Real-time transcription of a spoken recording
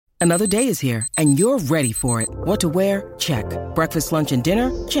Another day is here, and you're ready for it. What to wear? Check. Breakfast, lunch, and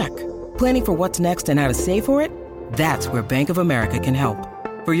dinner? Check. Planning for what's next and how to save for it? That's where Bank of America can help.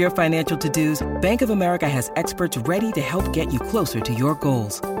 For your financial to-dos, Bank of America has experts ready to help get you closer to your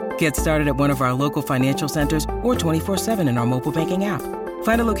goals. Get started at one of our local financial centers or 24/7 in our mobile banking app.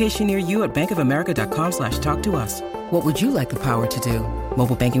 Find a location near you at bankofamerica.com/talktous. What would you like the power to do?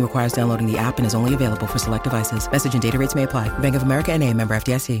 Mobile banking requires downloading the app and is only available for select devices. Message and data rates may apply. Bank of America N.A., member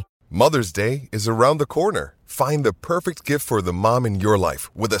FDIC. Mother's Day is around the corner. Find the perfect gift for the mom in your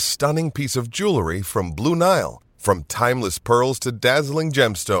life with a stunning piece of jewelry from Blue Nile. From timeless pearls to dazzling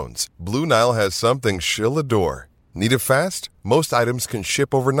gemstones, Blue Nile has something she'll adore. Need it fast? Most items can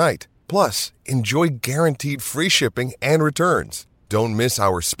ship overnight. Plus, enjoy guaranteed free shipping and returns. Don't miss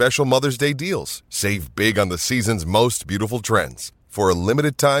our special Mother's Day deals. Save big on the season's most beautiful trends. For a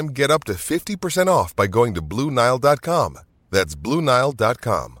limited time, get up to 50% off by going to BlueNile.com. That's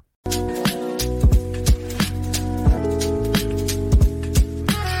BlueNile.com.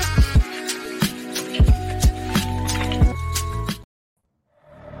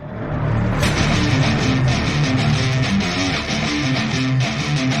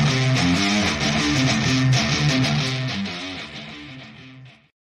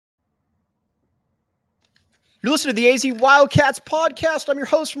 You listen to the AZ Wildcats Podcast. I'm your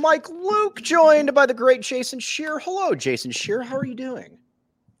host, Mike Luke, joined by the great Jason Shear. Hello, Jason Shear. How are you doing?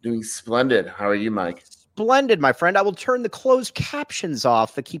 Doing splendid. How are you, Mike? Splendid, my friend. I will turn the closed captions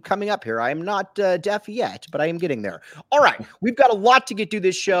off that keep coming up here. I am not deaf yet, but I am getting there. All right. We've got a lot to get through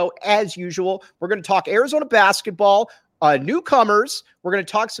this show, as usual. We're going to talk Arizona basketball, newcomers. We're going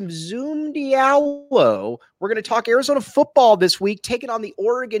to talk some Zoom Diallo. We're going to talk Arizona football this week, taking on the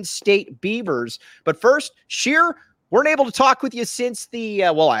Oregon State Beavers. But first, Shear, weren't able to talk with you since the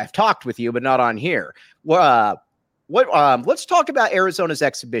I've talked with you, but not on here. Let's talk about Arizona's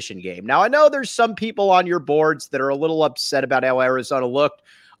exhibition game. Now, I know there's some people on your boards that are a little upset about how Arizona looked.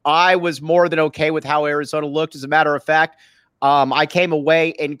 I was more than okay with how Arizona looked. As a matter of fact, I came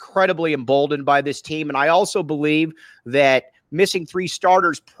away incredibly emboldened by this team, and I also believe that missing three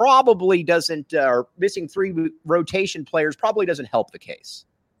starters probably doesn't, or missing three rotation players probably doesn't help the case.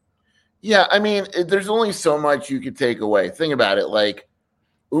 Yeah, I mean, there's only so much you could take away. Think about it. Like,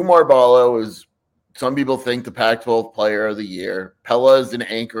 Umar Ballo is, some people think, the Pac-12 player of the year. Pella is an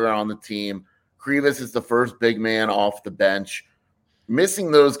anchor on the team. Krivas is the first big man off the bench. Missing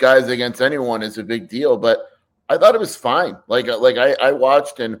those guys against anyone is a big deal, but I thought it was fine. I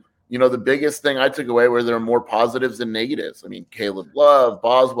watched, and the biggest thing I took away were there are more positives than negatives. I mean, Caleb Love,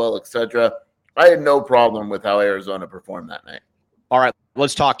 Boswell, etc. I had no problem with how Arizona performed that night. All right,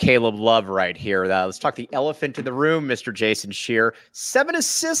 let's talk Caleb Love right here. Let's talk the elephant in the room, Mr. Jason Shear. 7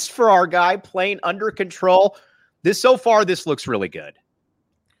 assists for our guy, playing under control. This looks really good.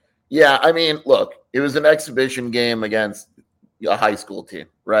 Yeah, I mean, look, it was an exhibition game against a high school team,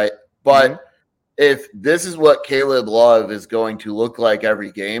 right? But if this is what Caleb Love is going to look like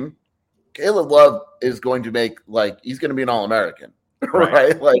every game, Caleb Love is going to he's going to be an All-American,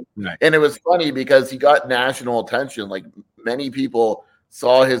 right? And it was funny because he got national attention. Like, many people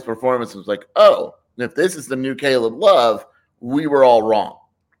saw his performance and was like, oh, if this is the new Caleb Love, we were all wrong.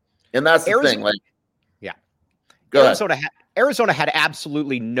 And that's the thing. Yeah. Go ahead. Arizona had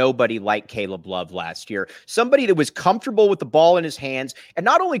absolutely nobody like Caleb Love last year. Somebody that was comfortable with the ball in his hands, and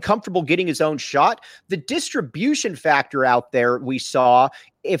not only comfortable getting his own shot, the distribution factor out there we saw.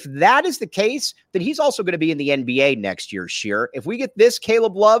 If that is the case, then he's also going to be in the NBA next year, Shear. If we get this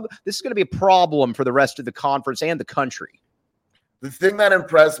Caleb Love, this is going to be a problem for the rest of the conference and the country. The thing that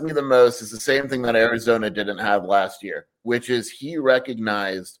impressed me the most is the same thing that Arizona didn't have last year, which is he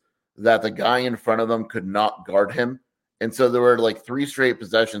recognized that the guy in front of them could not guard him. And so there were 3 straight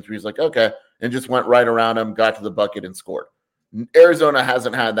possessions where he's like, okay, and just went right around him, got to the bucket, and scored. Arizona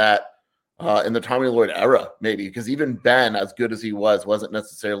hasn't had that in the Tommy Lloyd era, maybe, because even Ben, as good as he was, wasn't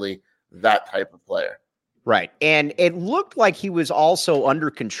necessarily that type of player. Right. And it looked like he was also under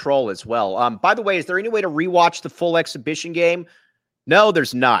control as well. By the way, is there any way to rewatch the full exhibition game? No,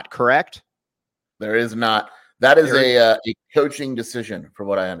 there's not, correct? There is not. That is a coaching decision, from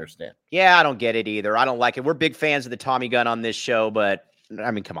what I understand. Yeah, I don't get it either. I don't like it. We're big fans of the Tommy gun on this show, but I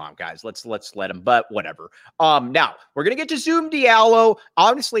mean, come on, guys. Let's let him. But whatever. Now we're gonna get to Zoom Diallo.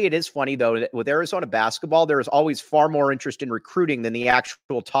 Honestly, it is funny though that with Arizona basketball, there is always far more interest in recruiting than the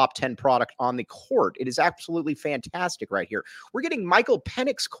actual top 10 product on the court. It is absolutely fantastic right here. We're getting Michael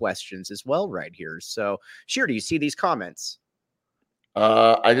Penix questions as well right here. So, Shear, do you see these comments?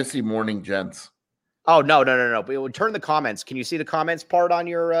 I just see morning gents. Oh, no. We will turn the comments. Can you see the comments part on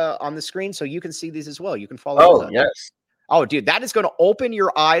your on the screen? So you can see these as well. You can follow. Oh, yes. Oh, dude, that is going to open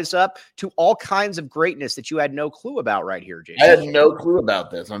your eyes up to all kinds of greatness that you had no clue about right here, Jason. I had no clue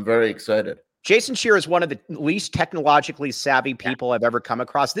about this. I'm very excited. Jason Scheer is one of the least technologically savvy people I've ever come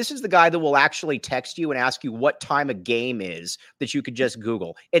across. This is the guy that will actually text you and ask you what time a game is that you could just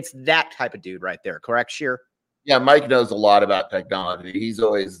Google. It's that type of dude right there. Correct, Scheer? Yeah, Mike knows a lot about technology. He's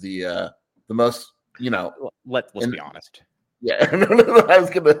always the most, Let's be honest. Yeah,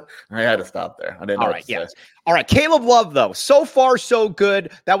 I had to stop there. I didn't know. All right, yes. All right, Caleb Love, though. So far, so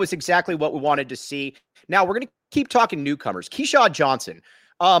good. That was exactly what we wanted to see. Now, we're going to keep talking newcomers. Keyshawn Johnson.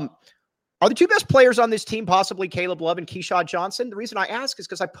 Are the two best players on this team possibly Caleb Love and Keyshawn Johnson? The reason I ask is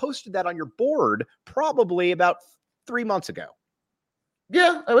because I posted that on your board probably about 3 months ago.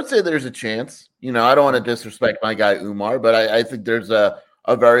 Yeah, I would say there's a chance. I don't want to disrespect my guy Umar, but I think there's a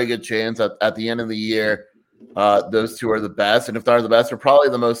very good chance at the end of the year, those two are the best. And if they're the best, they're probably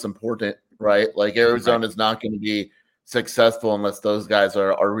the most important, right? Like Arizona is not going to be successful unless those guys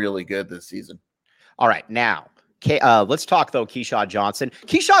are really good this season. All right, now. Let's talk though. Keyshawn Johnson.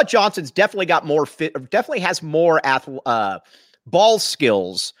 Keyshawn Johnson's definitely got more definitely has more ball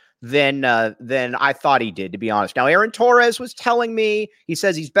skills than I thought he did, to be honest. Now, Aaron Torres was telling me, he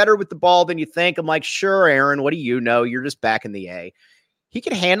says he's better with the ball than you think. I'm like, sure, Aaron, what do you know? You're just back in the A. He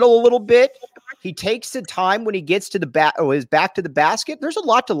can handle a little bit. He takes the time when he gets to his back to the basket. There's a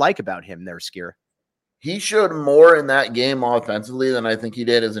lot to like about him there, Skier. He showed more in that game offensively than I think he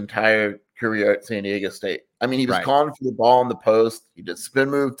did his entire career at San Diego State. I mean, he was calling for the ball in the post. He did spin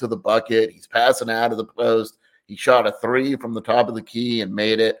move to the bucket. He's passing out of the post. He shot a three from the top of the key and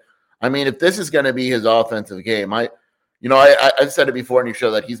made it. I mean, if this is going to be his offensive game, I've said it before in your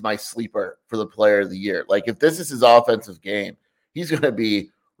show that he's my sleeper for the player of the year. Like, if this is his offensive game, he's going to be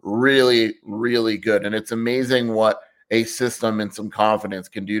really, really good. And it's amazing what a system and some confidence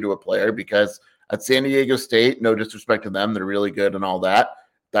can do to a player, because at San Diego State, no disrespect to them, they're really good and all that.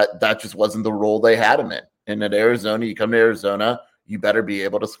 That just wasn't the role they had him in. And at Arizona, you come to Arizona, you better be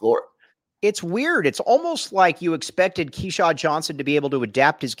able to score. It's weird. It's almost like you expected Keyshawn Johnson to be able to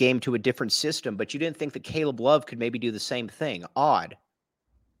adapt his game to a different system, but you didn't think that Caleb Love could maybe do the same thing. Odd.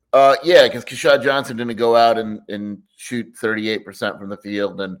 Yeah, because Keyshawn Johnson didn't go out and shoot 38% from the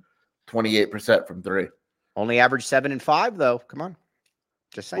field and 28% from three. Only averaged 7 and 5, though. Come on.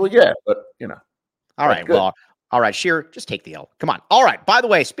 Just saying. Well, yeah, but, All right, good. Well, all right, Scheer, just take the L. Come on. All right, by the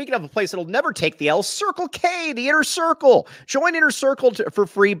way, speaking of a place that'll never take the L, Circle K, the Inner Circle. Join Inner Circle for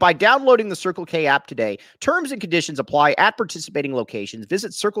free by downloading the Circle K app today. Terms and conditions apply at participating locations.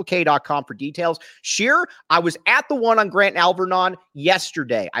 Visit CircleK.com for details. Scheer, I was at the one on Grant and Alvernon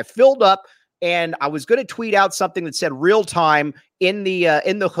yesterday. I filled up, and I was going to tweet out something that said real time in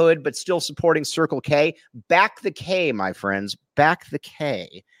the hood, but still supporting Circle K. Back the K, my friends. Back the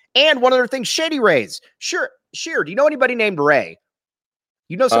K. And one other thing, Shady Rays. Scheer, do you know anybody named Ray?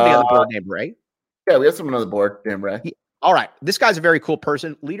 You know somebody on the board named Ray? Yeah, we have someone on the board named Ray. All right. This guy's a very cool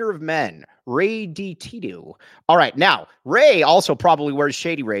person. Leader of men, Ray D. Tidu. All right. Now, Ray also probably wears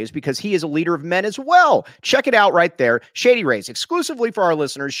Shady Rays because he is a leader of men as well. Check it out right there. Shady Rays, exclusively for our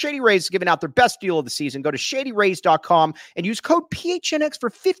listeners. Shady Rays is giving out their best deal of the season. Go to shadyrays.com and use code PHNX for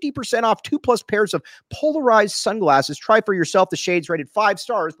 50% off 2+ pairs of polarized sunglasses. Try for yourself the shades rated 5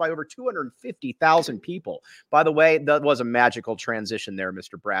 stars by over 250,000 people. By the way, that was a magical transition there,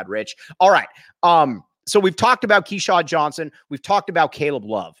 Mr. Brad Rich. All right. So we've talked about Keyshawn Johnson. We've talked about Caleb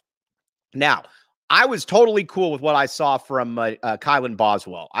Love. Now, I was totally cool with what I saw from Kylan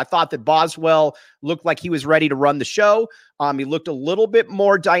Boswell. I thought that Boswell looked like he was ready to run the show. He looked a little bit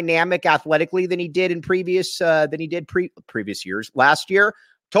more dynamic athletically than he did in previous years. Last year,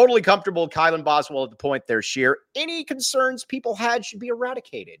 totally comfortable with Kylan Boswell at the point there, Scheer. Any concerns people had should be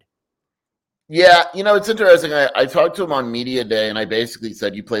eradicated. Yeah, it's interesting. I talked to him on media day, and I basically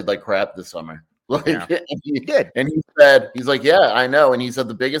said, you played like crap this summer. Yeah. He did. And he's like, yeah, I know. And he said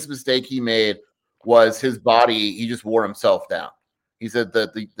the biggest mistake he made was his body. He just wore himself down. He said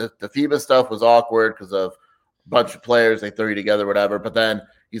that the FIBA stuff was awkward because of a bunch of players. They threw you together, whatever. But then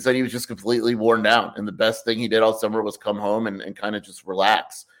he said he was just completely worn down. And the best thing he did all summer was come home and kind of just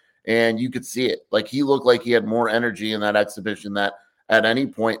relax. And you could see it. Like, he looked like he had more energy in that exhibition that at any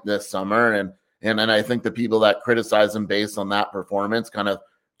point this summer. And I think the people that criticize him based on that performance kind of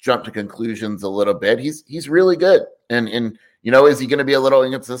jump to conclusions a little bit. He's really good. And is he going to be a little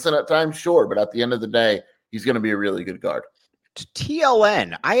inconsistent at times? Sure. But at the end of the day, he's going to be a really good guard.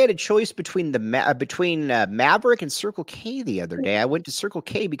 TLN. I had a choice between Maverick and Circle K the other day. I went to Circle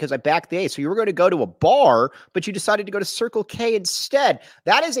K because I backed the A. So you were going to go to a bar, but you decided to go to Circle K instead.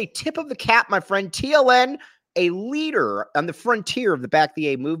 That is a tip of the cap, my friend. TLN, a leader on the frontier of the Back the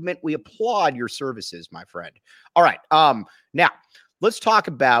A movement. We applaud your services, my friend. All right. Now let's talk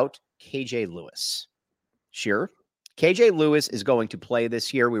about KJ Lewis. Sure. KJ Lewis is going to play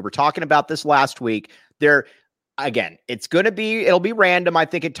this year. We were talking about this last week. Again, it'll be random, I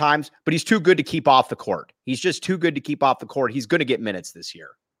think, at times, but he's too good to keep off the court. He's just too good to keep off the court. He's going to get minutes this year.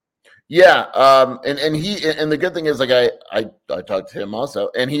 Yeah. And the good thing is, like, I talked to him also,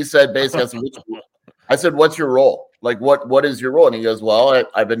 and he said, basically, I said, what's your role? Like, what is your role? And he goes, well,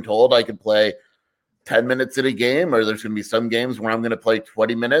 I've been told I can play 10 minutes in a game, or there's going to be some games where I'm going to play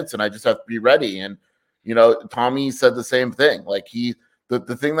 20 minutes and I just have to be ready. And, Tommy said the same thing. Like,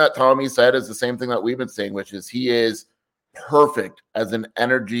 the thing that Tommy said is the same thing that we've been saying, which is he is perfect as an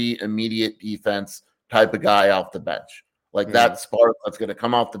energy, immediate defense type of guy off the bench. Like that spark that's going to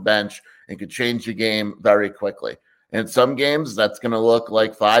come off the bench and could change the game very quickly. And some games that's going to look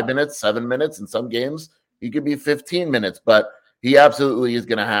like 5 minutes, 7 minutes. In some games, he could be 15 minutes, but he absolutely is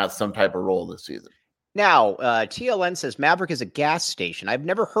going to have some type of role this season. Now, TLN says Maverick is a gas station. I've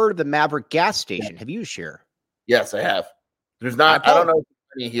never heard of the Maverick gas station. Have you, Sheer? Yes, I have. There's not, I don't know if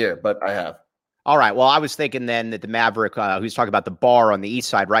there's any here, but I have. All right. Well, I was thinking then that the Maverick, who's talking about the bar on the east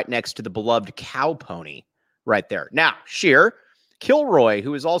side, right next to the beloved Cow Pony, right there. Now, Sheer, Kilroy,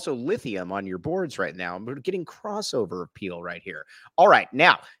 who is also lithium on your boards right now. We're getting crossover appeal right here. All right.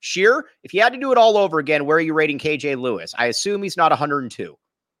 Now, Sheer, if you had to do it all over again, where are you rating KJ Lewis? I assume he's not 102.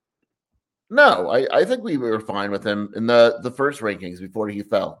 No, I think we were fine with him in the first rankings before he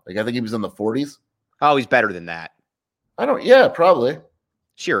fell. Like, I think he was in the 40s. Oh, he's better than that. Yeah, probably.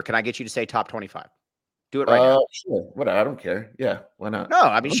 Sure. Can I get you to say top 25? Do it right now. Sure. Whatever. I don't care. Yeah. Why not? No,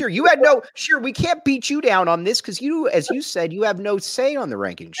 I mean, sure. We can't beat you down on this because as you said, you have no say on the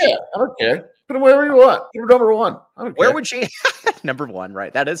rankings. Yeah, I don't care. Put him wherever you want. Put him number one. I don't care. Where would she? Number one,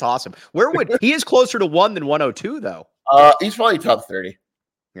 right? That is awesome. He is closer to 1 than 102, though. He's probably top 30.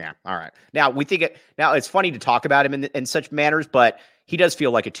 Yeah. All right. Now it's funny to talk about him in such manners, but he does feel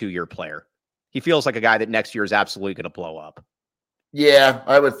like a 2-year player. He feels like a guy that next year is absolutely going to blow up. Yeah,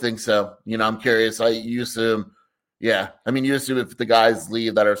 I would think so. I'm curious. You assume if the guys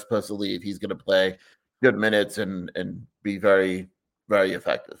leave that are supposed to leave, he's going to play good minutes and be very, very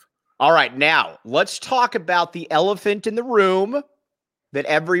effective. All right. Now let's talk about the elephant in the room that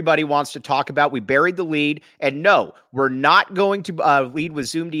everybody wants to talk about. We buried the lead, and no, we're not going to lead with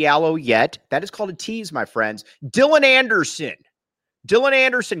Zoom Diallo yet. That is called a tease, my friends. Dylan Anderson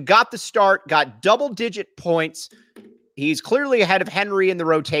got the start, got double-digit points. He's clearly ahead of Henry in the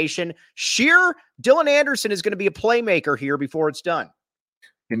rotation. Sheer, Dylan Anderson is going to be a playmaker here before it's done.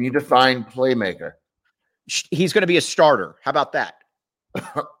 Can you define playmaker? He's going to be a starter. How about that?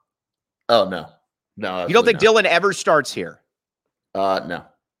 Oh, no. No. You don't think Dylan ever starts here? No.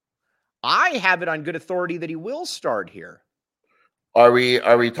 I have it on good authority that he will start here. Are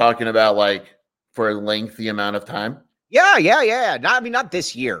we talking about like for a lengthy amount of time? Yeah. Not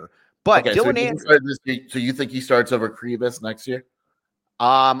this year, but okay, Dylan Anderson. So you think he starts over Krivas next year?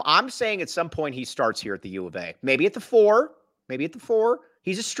 I'm saying at some point he starts here at the U of A. Maybe at the 4.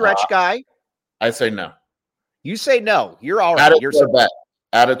 He's a stretch guy. I say no. You say no. You're all right. Add it to our bet.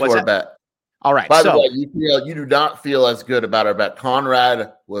 Add it to our bet. All right. By the way, you do not feel as good about our bet.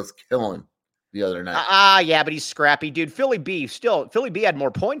 Conrad was killing the other night. Yeah, but he's scrappy, dude. Philly B had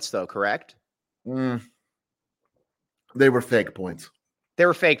more points though, correct? They were fake points. They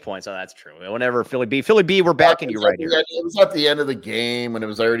were fake points. Oh, that's true. Whenever Philly B, we're backing you right here. It was at the end of the game when it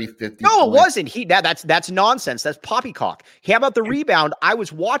was already 50. No, it wasn't. That's nonsense. That's poppycock. How about the rebound? I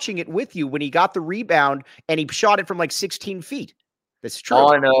was watching it with you when he got the rebound and he shot it from like 16 feet. That's true.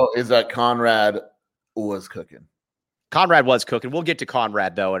 All I know is that Conrad was cooking. We'll get to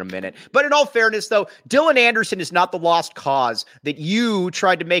Conrad, though, in a minute. But in all fairness, though, Dylan Anderson is not the lost cause that you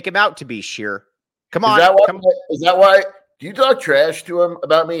tried to make him out to be, Sheer. Come on. Is that why? Do you talk trash to him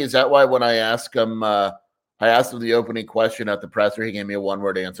about me? Is that why when I asked him the opening question at the presser, he gave me a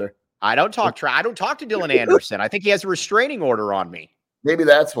one-word answer? I don't talk trash. I don't talk to Dylan Anderson. I think he has a restraining order on me. Maybe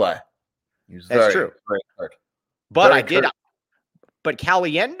that's why. That's true. Very hard. But very I did. But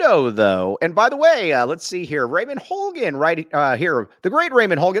Caliendo, though, and by the way, let's see here. Raymond Holgan, right here. The great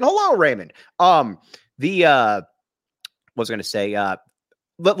Raymond Holgan. Hello, Raymond.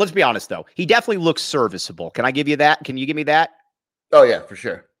 Let's be honest, though. He definitely looks serviceable. Can I give you that? Can you give me that? Oh, yeah, for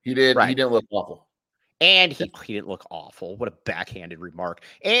sure. He did. Right. He didn't look awful. And he didn't look awful. What a backhanded remark.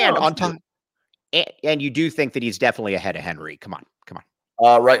 And on top, and you do think that he's definitely ahead of Henry. Come on.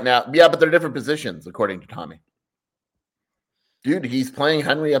 Right now. Yeah, but they're different positions, according to Tommy. Dude, he's playing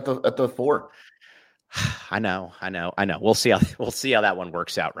Henry at the 4. I know. We'll see how that one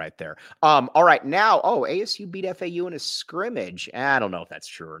works out right there. All right, now, ASU beat FAU in a scrimmage. I don't know if that's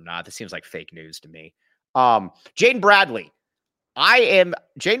true or not. This seems like fake news to me. Jaden Bradley.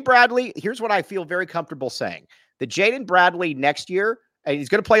 Here's what I feel very comfortable saying. The Jaden Bradley next year, and he's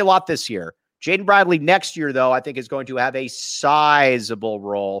going to play a lot this year. Jaden Bradley next year, though, I think is going to have a sizable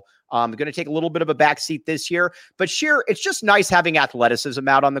role. Going to take a little bit of a backseat this year. But Sheer, it's just nice having athleticism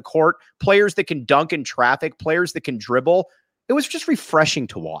out on the court, players that can dunk in traffic, players that can dribble. It was just refreshing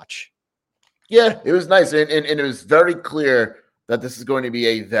to watch. Yeah, it was nice. And it was very clear that this is going to be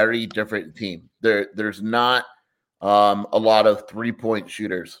a very different team. There's not a lot of three-point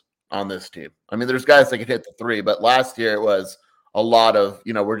shooters on this team. I mean, there's guys that can hit the three, but last year it was a lot of,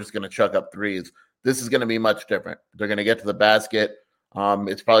 we're just going to chuck up threes. This is going to be much different. They're going to get to the basket.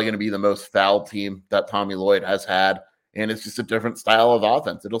 It's probably going to be the most fouled team that Tommy Lloyd has had, and it's just a different style of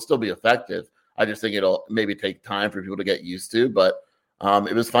offense. It'll still be effective. I just think it'll maybe take time for people to get used to, but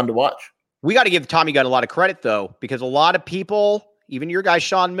it was fun to watch. We got to give Tommy Gunn a lot of credit, though, because a lot of people, even your guy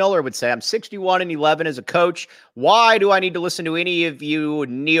Sean Miller, would say, I'm 61-11 as a coach. Why do I need to listen to any of you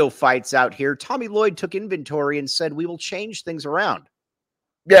neophytes out here? Tommy Lloyd took inventory and said, we will change things around.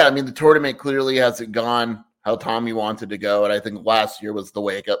 Yeah, I mean, the tournament clearly hasn't gone how Tommy wanted to go. And I think last year was the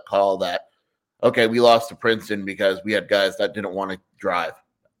wake-up call that, okay, we lost to Princeton because we had guys that didn't want to drive,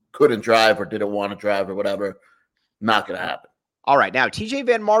 couldn't drive or didn't want to drive or whatever. Not going to happen. All right. Now, TJ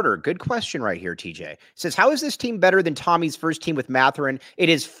Van Martyr, good question right here, TJ. Says, how is this team better than Tommy's first team with Matherin? It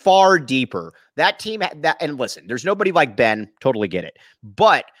is far deeper. That team, and listen, there's nobody like Ben. Totally get it.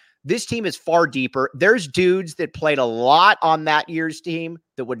 But this team is far deeper. There's dudes that played a lot on that year's team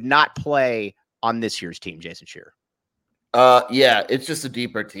that would not play on this year's team, Jason Shearer. Yeah, it's just a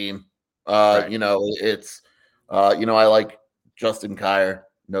deeper team. Right. It's, I like Justin Kier,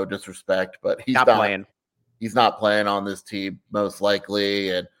 no disrespect, but he's not playing. He's not playing on this team, most likely.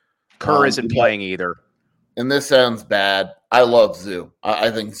 And Kerr isn't playing either. And this sounds bad. I love Zoo.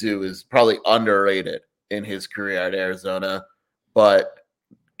 I think Zoo is probably underrated in his career at Arizona. But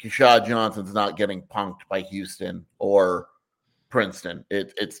Keshad Johnson's not getting punked by Houston or Princeton.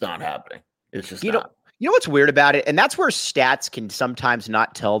 It's not happening. It's just not. You know what's weird about it? And that's where stats can sometimes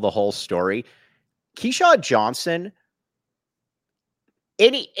not tell the whole story. Keshad Johnson,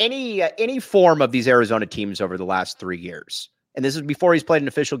 any form of these Arizona teams over the last 3 years, and this is before he's played an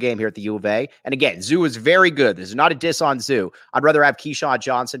official game here at the U of A. And again, Zoo is very good. This is not a diss on Zoo. I'd rather have Keshad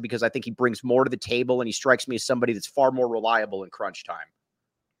Johnson because I think he brings more to the table and he strikes me as somebody that's far more reliable in crunch time.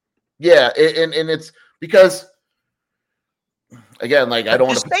 Yeah, and it's because, again, like I don't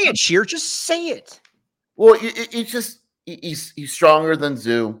want to say it, Sheer. Just say it. Well, he's stronger than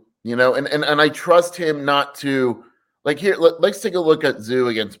Zoo, and I trust him not to. Like here, let's take a look at Zoo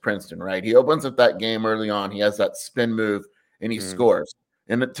against Princeton, right? He opens up that game early on. He has that spin move, and he scores.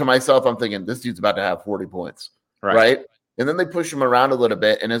 And to myself, I'm thinking, this dude's about to have 40 points, right? And then they push him around a little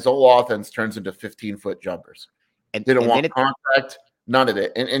bit, and his whole offense turns into 15-foot jumpers. And didn't want contact, none of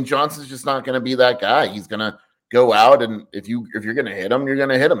it. And Johnson's just not going to be that guy. He's going to go out, and if you're going to hit him, you're going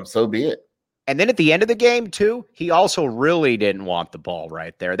to hit him. So be it. And then at the end of the game, too, he also really didn't want the ball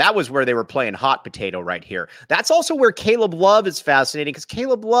right there. That was where they were playing hot potato right here. That's also where Caleb Love is fascinating because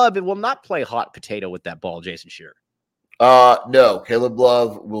Caleb Love will not play hot potato with that ball, Jason Shearer. No, Caleb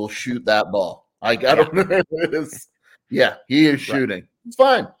Love will shoot that ball. I don't know what it is. Yeah, he is shooting. Right. It's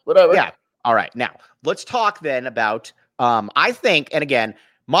fine. Whatever. Yeah. All right. Now, let's talk then about, I think, and again,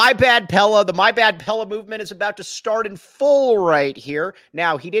 My Bad Pella, the My Bad Pella movement is about to start in full right here.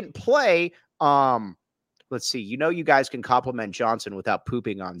 Now, he didn't play. Let's see. You guys can compliment Johnson without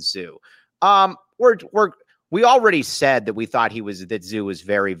pooping on Zoo. We already said that we thought that Zoo was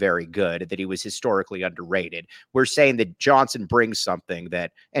very, very good, that he was historically underrated. We're saying that Johnson brings something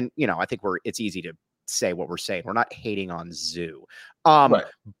that, and I think it's easy to say what we're saying. We're not hating on Zoo. Right.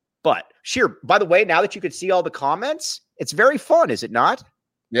 But Sheer, by the way, now that you could see all the comments, it's very fun, is it not?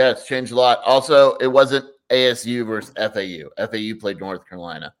 Yeah, it's changed a lot. Also, it wasn't ASU versus FAU. FAU played North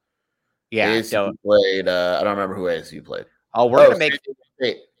Carolina. Yeah, ASU played. I don't remember who ASU played. We're gonna make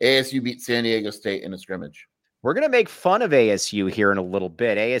ASU beat San Diego State in a scrimmage. We're gonna make fun of ASU here in a little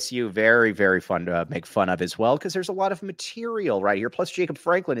bit. ASU very, very fun to make fun of as well because there's a lot of material right here. Plus, Jacob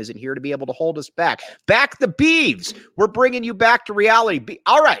Franklin isn't here to be able to hold us back. Back the Beavs. We're bringing you back to reality.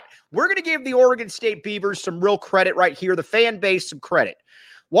 All right, we're gonna give the Oregon State Beavers some real credit right here. The fan base some credit.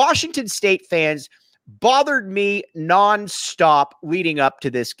 Washington State fans bothered me nonstop leading up to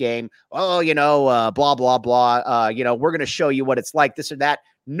this game. Blah, blah, blah. We're going to show you what it's like, this or that.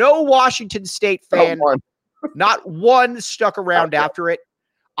 No Washington State fan, not one stuck around after it.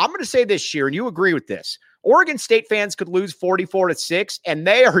 I'm going to say this, Sheer, and you agree with this. Oregon State fans could lose 44-6, and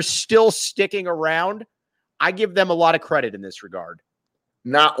they are still sticking around. I give them a lot of credit in this regard.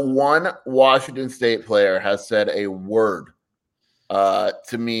 Not one Washington State player has said a word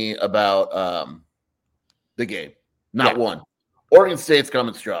to me about the game. Not one. Oregon State's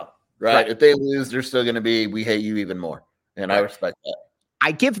coming strong, right? If they lose, they're still going to be, we hate you even more. And I respect that.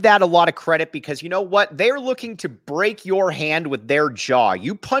 I give that a lot of credit because you know what? They're looking to break your hand with their jaw.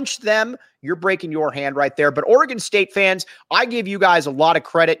 You punch them, you're breaking your hand right there. But Oregon State fans, I give you guys a lot of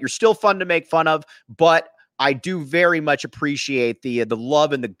credit. You're still fun to make fun of, but I do very much appreciate the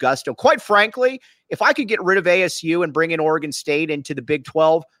love and the gusto. Quite frankly, if I could get rid of ASU and bring in Oregon State into the Big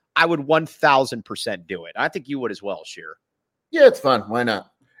 12, I would 1,000% do it. I think you would as well, Sheer. Yeah, it's fun. Why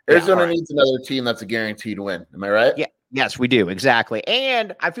not? Arizona needs another team that's a guaranteed win. Am I right? Yeah. Yes, we do. Exactly.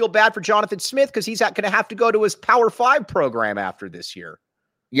 And I feel bad for Jonathan Smith because he's going to have to go to his Power 5 program after this year.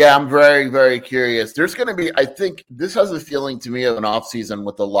 Yeah, I'm very, very curious. There's going to be, I think this has a feeling to me of an offseason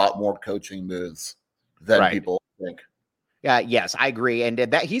with a lot more coaching moves than people think. Yeah, yes, I agree. And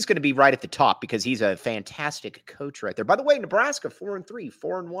that he's going to be right at the top because he's a fantastic coach right there. By the way, Nebraska 4-3,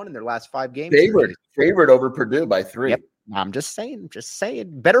 4-1 in their last 5 games. Favorite over Purdue by 3. Yep. I'm just saying.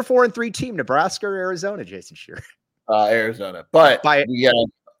 Better 4-3 team, Nebraska or Arizona, Jason Shearer. Arizona. But Mike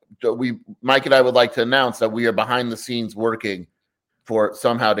and I would like to announce that we are behind the scenes working for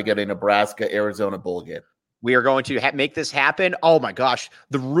somehow to get a Nebraska-Arizona bowl game. We are going to make this happen. Oh, my gosh.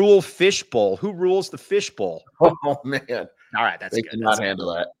 The Rule Fish Bowl. Who rules the Fish Bowl? Oh, man. All right. That's they good. Cannot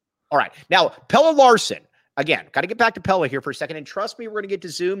handle that. All right. Now, Pella Larson. Again, got to get back to Pella here for a second. And trust me, we're going to get to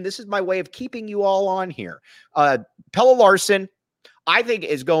Zoom. This is my way of keeping you all on here. Pella Larson, I think,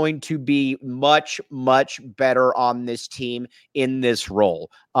 is going to be much, much better on this team in this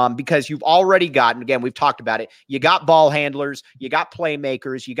role because you've already gotten, again, we've talked about it. You got ball handlers, you got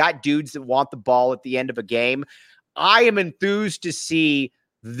playmakers, you got dudes that want the ball at the end of a game. I am enthused to see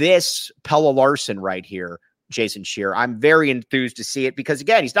this Pella Larson right here, Jason Shearer. I'm very enthused to see it because,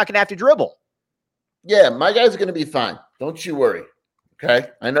 again, he's not going to have to dribble. Yeah, my guy's going to be fine. Don't you worry. Okay?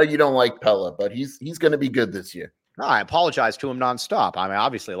 I know you don't like Pella, but he's going to be good this year. No, I apologize to him nonstop. I mean,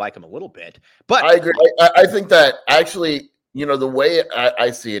 obviously like him a little bit, but I agree. I think that actually, the way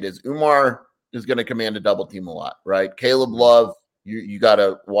I see it is Umar is going to command a double team a lot, right? Caleb Love, you got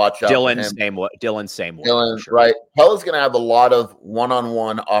to watch out. Dylan, same way. Dylan, sure. Right? Pella's going to have a lot of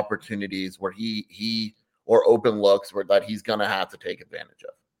one-on-one opportunities where he or open looks that he's going to have to take advantage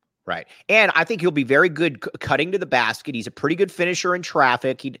of. Right. And I think he'll be very good cutting to the basket. He's a pretty good finisher in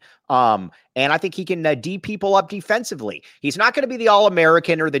traffic. And I think he can D people up defensively. He's not going to be the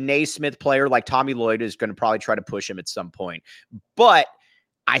All-American or the Naismith player like Tommy Lloyd is going to probably try to push him at some point. But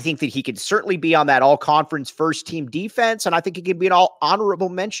I think that he could certainly be on that all-conference first-team defense, and I think he could be an all-honorable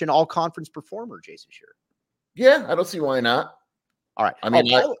mention, all-conference performer, Jason Shearer. Yeah, I don't see why not. All right. I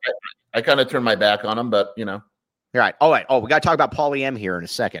mean, I kind of turned my back on him, but, All right. All right. Oh, we got to talk about Pauly M here in a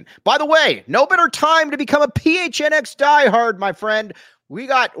second. By the way, no better time to become a PHNX diehard, my friend. We're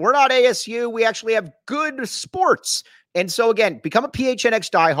not ASU. We actually have good sports. And so, again, become a PHNX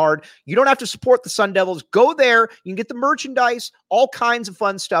diehard. You don't have to support the Sun Devils. Go there. You can get the merchandise, all kinds of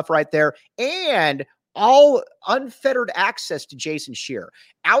fun stuff right there, and all unfettered access to Jason Shearer.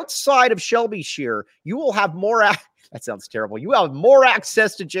 Outside of Shelby Shearer, you will have more that sounds terrible. You have more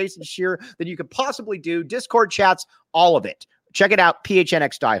access to Jason Shearer than you could possibly do. Discord chats, all of it. Check it out,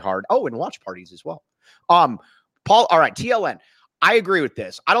 PHNX diehard. Oh, and watch parties as well. All right, TLN. I agree with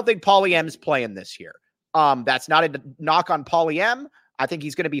this. I don't think Pauly M is playing this year. That's not a knock on Pauly M. I think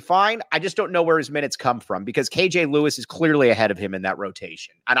he's going to be fine. I just don't know where his minutes come from because KJ Lewis is clearly ahead of him in that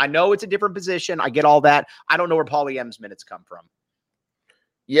rotation. And I know it's a different position. I get all that. I don't know where Pauly M's minutes come from.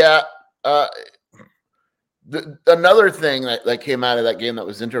 Yeah. Another thing that came out of that game that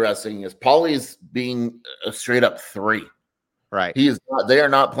was interesting is Pauly's being a straight up 3. Right. He is not, they are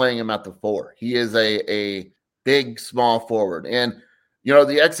not playing him at the 4. He is a big, small forward. And,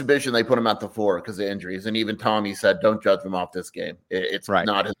 the exhibition, they put him at the 4 because of injuries. And even Tommy said, don't judge him off this game. It's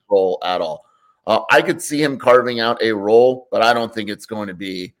not his role at all. I could see him carving out a role, but I don't think it's going to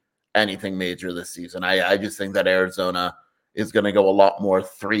be anything major this season. I just think that Arizona is going to go a lot more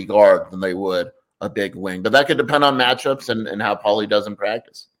 3 guard than they would a big wing, but that could depend on matchups and how Pauly does in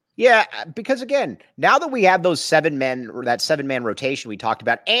practice. Yeah, because again, now that we have those 7-man or that 7-man rotation we talked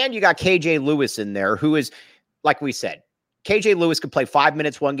about, and you got KJ Lewis in there, who is, like we said, KJ Lewis could play 5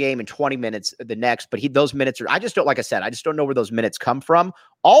 minutes one game and 20 minutes the next, but those minutes are, I just don't know where those minutes come from.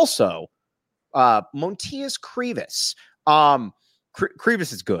 Also, Montias Krivas.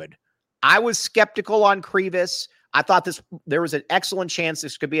 Krivas is good. I was skeptical on Krivas. I thought there was an excellent chance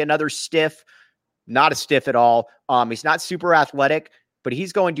this could be another stiff, not a stiff at all. He's not super athletic, but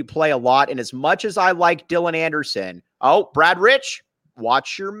he's going to play a lot. And as much as I like Dylan Anderson, Brad Rich,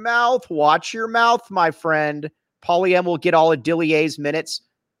 watch your mouth, my friend. Paulie M will get all of Dillier's minutes.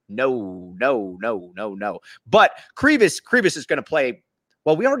 No. But Krivas is going to play.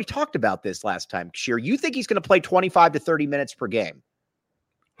 Well, we already talked about this last time, Sheer. You think he's going to play 25 to 30 minutes per game?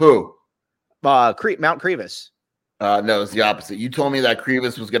 Who? Mount Krivas. No, it's the opposite. You told me that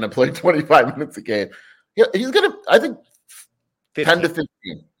Krivas was going to play 25 minutes a game. Yeah, he's going to, I think, 10 to 15.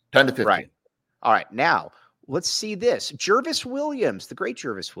 10 to 15. Right. All right. Now, let's see this. Jervis Williams, the great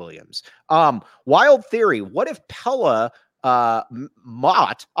Jervis Williams. Wild theory. What if Pella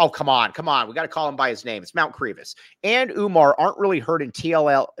Mott? Oh, come on. We got to call him by his name. It's Mount Krivas. And Umar aren't really hurt, and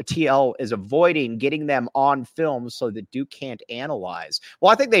TL is avoiding getting them on film so that Duke can't analyze.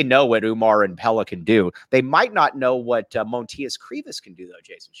 Well, I think they know what Umar and Pella can do. They might not know what Montias Krivas can do, though,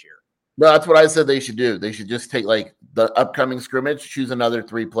 Jason Shearer. No, that's what I said they should do. They should just take like the upcoming scrimmage, choose another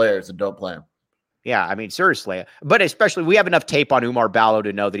 3 players and don't play them. Yeah, I mean, seriously. But especially, we have enough tape on Umar Ballo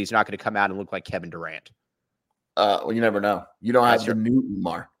to know that he's not going to come out and look like Kevin Durant. Well, you never know. You don't have the new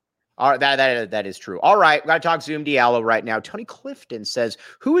Umar. All right, that is true. All right, we got to talk Zoom Diallo right now. Tony Clifton says,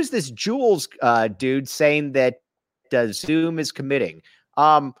 "Who is this Jules dude saying that Zoom is committing?"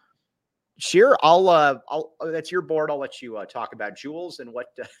 Sheer, I'll that's your board. I'll let you talk about Jules and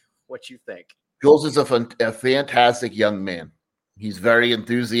what you think. Jules is a fantastic young man. He's very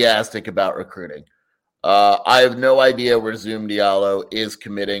enthusiastic about recruiting. I have no idea where Zoom Diallo is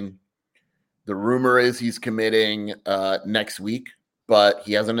committing. The rumor is he's committing next week, but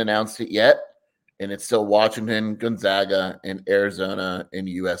he hasn't announced it yet. And it's still Washington, Gonzaga, and Arizona, and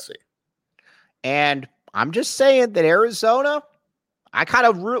USC. And I'm just saying that Arizona, I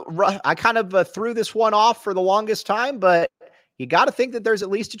kind of threw this one off for the longest time, but you got to think that there's at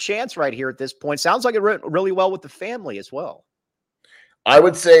least a chance right here at this point. Sounds like it went really well with the family as well. I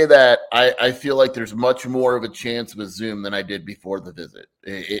would say that I feel like there's much more of a chance with Zoom than I did before the visit.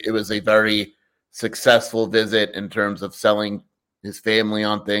 It was a very successful visit in terms of selling his family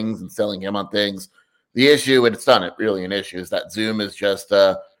on things and selling him on things. The issue, and it's not really an issue, is that Zoom is just,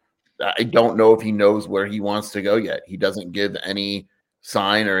 I don't know if he knows where he wants to go yet. He doesn't give any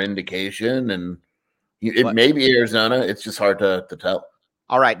sign or indication, and it may be Arizona. It's just hard to tell.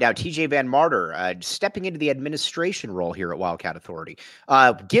 All right, now TJ Van Martyr stepping into the administration role here at Wildcat Authority.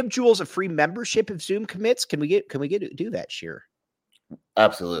 Give Jules a free membership if Zoom commits. Can we do that, Sheer?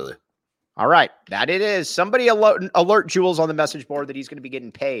 Absolutely. All right, that it is. Somebody alert Jules on the message board that he's going to be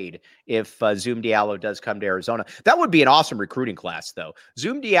getting paid if Zoom Diallo does come to Arizona. That would be an awesome recruiting class, though.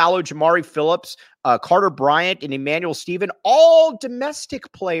 Zoom Diallo, Jamari Phillips, Carter Bryant, and Emmanuel Stephen, all domestic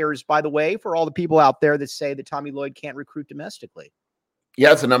players, by the way, for all the people out there that say that Tommy Lloyd can't recruit domestically.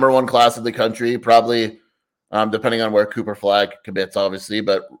 Yeah, it's the number 1 class of the country, probably depending on where Cooper Flag commits, obviously.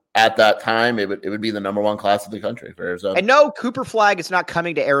 But at that time, it would be the number 1 class of the country for Arizona. And no, Cooper Flag is not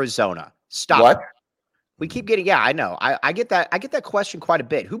coming to Arizona. Stop. What? We keep getting, yeah, I know. I get that. I get that question quite a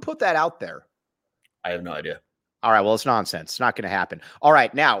bit. Who put that out there? I have no idea. All right, well, it's nonsense. It's not going to happen. All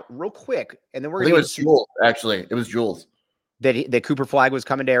right, now, real quick, and then we're going to. It was Jules, actually. It was Jules. That Cooper Flag was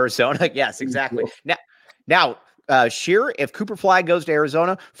coming to Arizona? Yes, exactly. Now, Sheer, if Cooper Flag goes to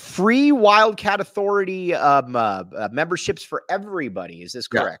Arizona, free Wildcat Authority memberships for everybody. Is this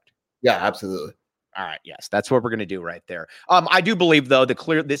correct? Yeah, absolutely. All right. Yes, that's what we're going to do right there. I do believe, though,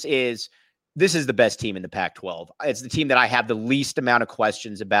 this is the best team in the Pac-12. It's the team that I have the least amount of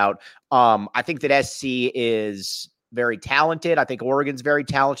questions about. I think that SC is very talented. I think Oregon's very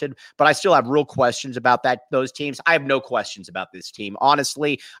talented, but I still have real questions about those teams. I have no questions about this team.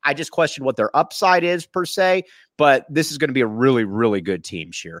 Honestly, I just question what their upside is per se, but this is going to be a really, really good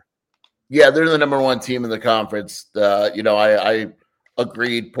team, Sheer. Yeah, they're the number 1 team in the conference. I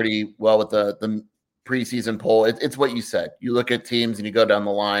agreed pretty well with the preseason poll. It's what you said. You look at teams and you go down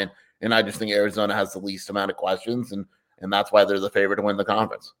the line, and I just think Arizona has the least amount of questions, and that's why they're the favorite to win the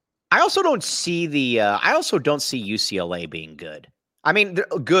conference. I also don't see UCLA being good. I mean,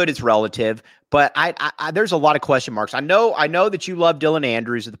 good is relative, but I there's a lot of question marks. I know that you love Dylan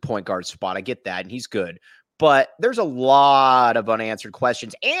Andrews at the point guard spot. I get that, and he's good, but there's a lot of unanswered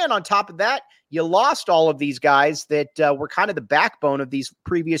questions. And on top of that, you lost all of these guys that were kind of the backbone of these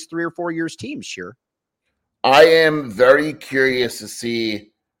previous 3 or 4 years teams. Sure. I am very curious to see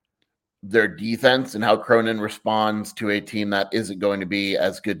their defense and how Cronin responds to a team that isn't going to be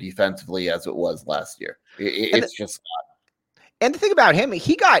as good defensively as it was last year. It's just not. And the thing about him,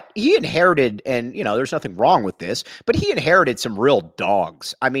 he inherited, and there's nothing wrong with this, but he inherited some real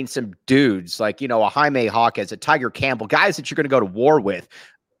dogs. I mean, some dudes like, a Jaime Hawkins, a Tiger Campbell, guys that you're going to go to war with.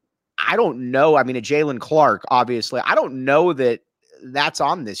 I don't know. I mean, a Jalen Clark, obviously. I don't know that that's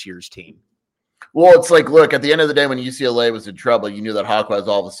on this year's team. Well, it's like, look, at the end of the day, when UCLA was in trouble, you knew that Hawkins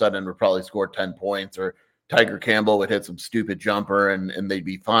all of a sudden would probably score 10 points, or Tiger Campbell would hit some stupid jumper and they'd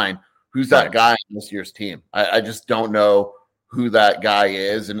be fine. Who's that guy on this year's team? I just don't know who that guy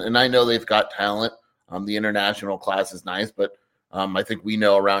is. And I know they've got talent. The international class is nice, but I think we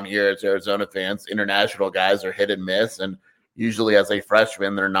know around here as Arizona fans, international guys are hit and miss. And usually as a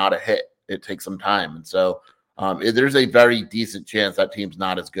freshman, they're not a hit. It takes some time. And so there's a very decent chance that team's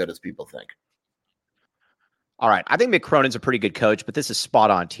not as good as people think. All right. I think Mick Cronin's a pretty good coach, but this is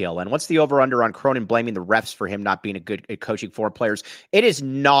spot on, TLN. What's the over-under on Cronin blaming the refs for him not being a good at coaching foreign players? It is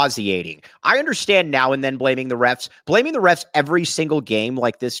nauseating. I understand now and then blaming the refs. Blaming the refs every single game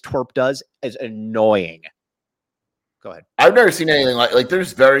like this twerp does is annoying. Go ahead. I've never seen anything like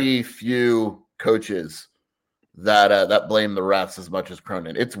there's very few coaches that blame the refs as much as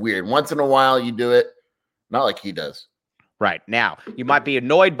Cronin. It's weird. Once in a while you do it, not like he does. Right. Now, you might be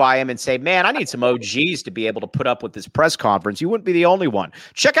annoyed by him and say, man, I need some OGs to be able to put up with this press conference. You wouldn't be the only one.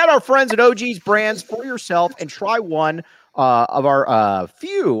 Check out our friends at OG's Brands for yourself and try one of our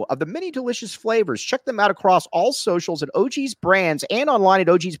few of the many delicious flavors. Check them out across all socials at OG's Brands and online at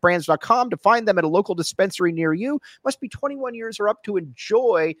ogsbrands.com to find them at a local dispensary near you. Must be 21 years or up to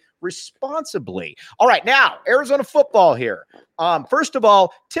enjoy responsibly. All right, now, Arizona football here. First of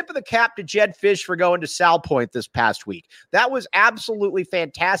all, tip of the cap to Jedd Fisch for going to Sal Point this past week. That was absolutely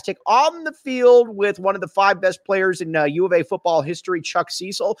fantastic. On the field with one of the 5 best players in U of A football history, Chuck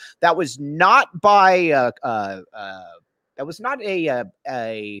Cecil. That was not by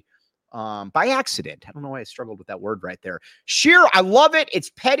by accident. I don't know why I struggled with that word right there. Sheer, I love it. It's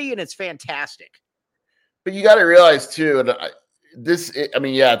petty and it's fantastic. But you got to realize too,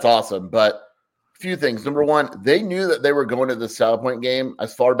 it's awesome, but a few things. Number one, they knew that they were going to the South Point game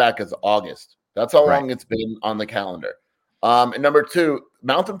as far back as August. That's how long it's been on the calendar. And number two,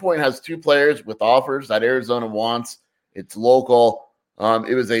 Mountain Point has 2 players with offers that Arizona wants. It's local.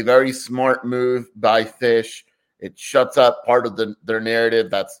 It was a very smart move by Fisch. It shuts up part of their narrative.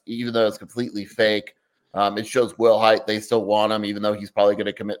 That's, even though it's completely fake. It shows Will Height. They still want him, even though he's probably going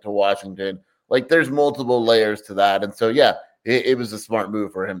to commit to Washington. Like, there's multiple layers to that. And so, yeah, it was a smart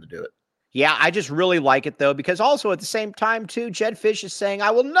move for him to do it. Yeah, I just really like it, though, because also at the same time, too, Jedd Fisch is saying,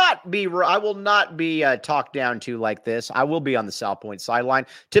 I will not be talked down to like this. I will be on the South Point sideline.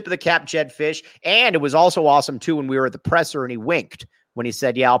 Tip of the cap, Jedd Fisch. And it was also awesome, too, when we were at the presser and he winked when he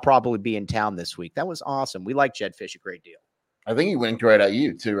said, yeah, I'll probably be in town this week. That was awesome. We like Jedd Fisch a great deal. I think he winked right at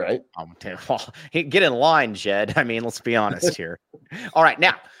you, too, right? Well, get in line, Jed. I mean, let's be honest here. All right,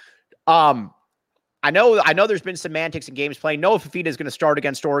 now, I know there's been semantics in games playing. Noah Fifita is going to start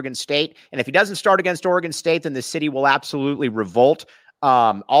against Oregon State. And if he doesn't start against Oregon State, then the city will absolutely revolt.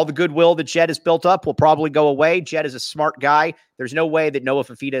 All the goodwill that Jed has built up will probably go away. Jed is a smart guy. There's no way that Noah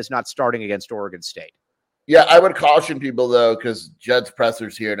Fifita is not starting against Oregon State. Yeah, I would caution people, though, because Jed's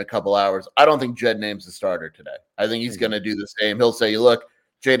presser's here in a couple hours. I don't think Jed names the starter today. I think he's going to do the same. He'll say, look,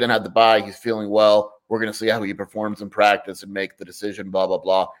 Jaden had the bye. He's feeling well. We're going to see how he performs in practice and make the decision, blah, blah,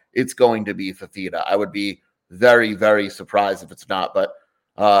 blah. It's going to be Fifita. I would be very, very surprised if it's not, but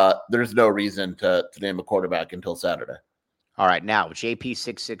there's no reason to name a quarterback until Saturday. All right, now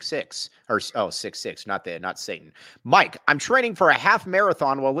JP666 or 66, not Satan. Mike, I'm training for a half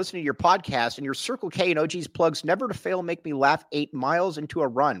marathon while listening to your podcast, and your Circle K and OG's plugs never to fail make me laugh 8 miles into a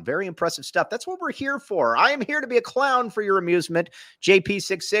run. Very impressive stuff. That's what we're here for. I am here to be a clown for your amusement.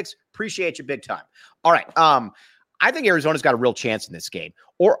 JP66, appreciate you big time. All right, I think Arizona's got a real chance in this game.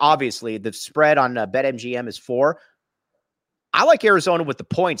 Or obviously, the spread on BetMGM is 4. I like Arizona with the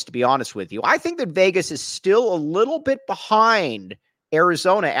points, to be honest with you. I think that Vegas is still a little bit behind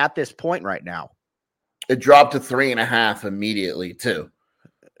Arizona at this point right now. It dropped to 3.5 immediately, too.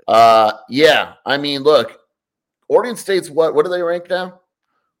 Yeah, I mean, look, Oregon State's what do they rank now?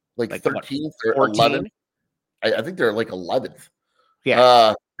 Like 13th or 11th? I think they're like 11th.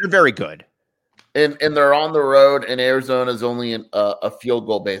 Yeah, they're very good. And they're on the road, and Arizona's only a field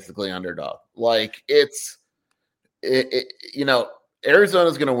goal basically underdog. Like,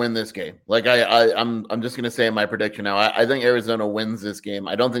 Arizona's going to win this game. Like I'm just going to say my prediction now. I think Arizona wins this game.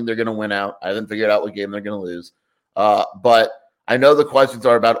 I don't think they're going to win out. I haven't figured out what game they're going to lose. But I know the questions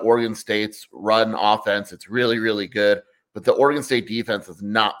are about Oregon State's run offense. It's really, really good. But the Oregon State defense has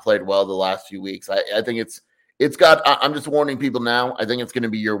not played well the last few weeks. I think it's got – I'm just warning people now. I think it's going to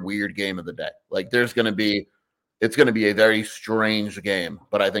be your weird game of the day. Like, there's going to be it's going to be a very strange game,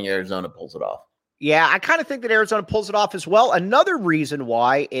 but I think Arizona pulls it off. Yeah, I kind of think that Arizona pulls it off as well. Another reason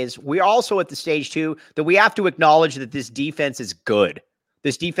why is we're also at the stage, too, that we have to acknowledge that this defense is good.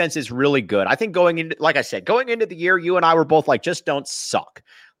 This defense is really good. I think going into the year, you and I were both like, just don't suck.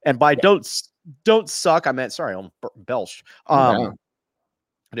 And by don't suck, I meant, sorry, I'm belched. I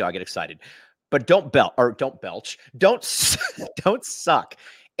get excited. But don't belch. Don't suck.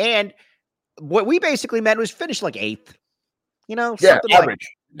 And what we basically meant was finish like 8th.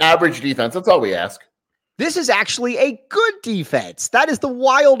 Average defense. That's all we ask. This is actually a good defense. That is the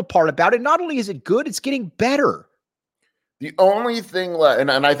wild part about it. Not only is it good, it's getting better. The only thing left, and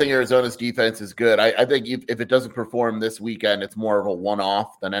I think Arizona's defense is good. I think if it doesn't perform this weekend, it's more of a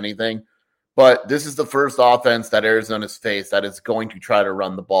one-off than anything. But this is the first offense that Arizona's faced that is going to try to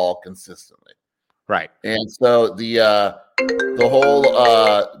run the ball consistently. Right. And so the whole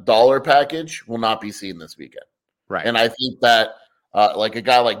dollar package will not be seen this weekend. Right. And I think that like a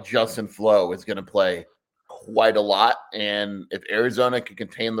guy like Justin Flo is going to play quite a lot. And if Arizona can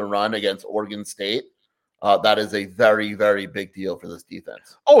contain the run against Oregon State, that is a very, very big deal for this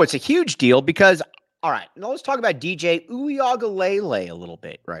defense. Oh, it's a huge deal because, all right, now let's talk about DJ Uiagalelei a little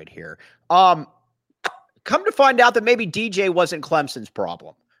bit right here. Come to find out that maybe DJ wasn't Clemson's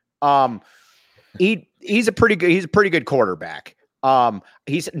problem. He's a pretty good quarterback.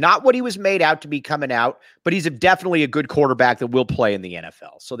 He's not what he was made out to be coming out, but he's definitely a good quarterback that will play in the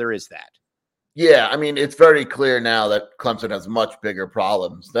NFL. So there is that. Yeah, I mean, it's very clear now that Clemson has much bigger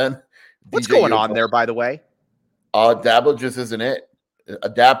problems than what's going on there, by the way. Dabo just isn't it.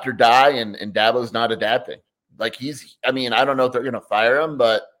 Adapt or die, and Dabo's not adapting. Like I don't know if they're going to fire him,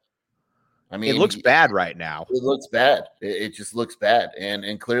 but I mean, it looks bad right now. It looks bad. It just looks bad.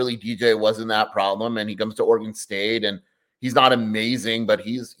 And clearly DJ wasn't that problem. And he comes to Oregon State and he's not amazing, but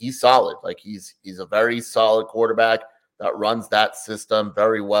he's solid. Like he's a very solid quarterback that runs that system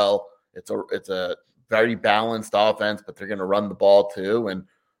very well. It's a very balanced offense, but they're going to run the ball too. And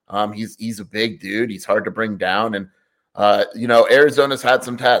he's a big dude. He's hard to bring down. And Arizona's had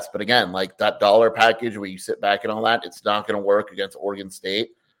some tests, but again, like that dollar package where you sit back and all that, it's not going to work against Oregon State.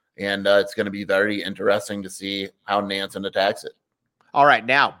 And it's going to be very interesting to see how Nansen attacks it. All right,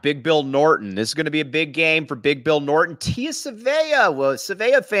 now, Big Bill Norton. This is going to be a big game for Big Bill Norton. Tia Savea,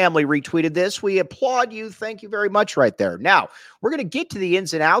 Savea family retweeted this. We applaud you. Thank you very much right there. Now, we're going to get to the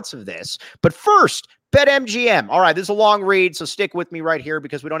ins and outs of this. But first, BetMGM. All right, this is a long read, so stick with me right here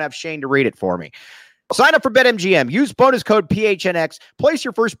because we don't have Shane to read it for me. Sign up for BetMGM. Use bonus code PHNX. Place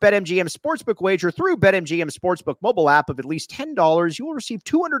your first BetMGM sportsbook wager through BetMGM Sportsbook mobile app of at least $10. You will receive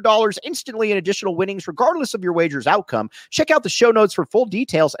 $200 instantly in additional winnings, regardless of your wager's outcome. Check out the show notes for full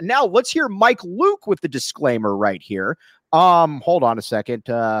details. And now let's hear Mike Luke with the disclaimer right here. Hold on a second.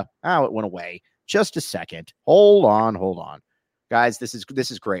 It went away. Just a second. Hold on. Guys, this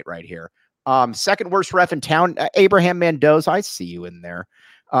is great right here. Second worst ref in town, Abraham Mendoza. I see you in there.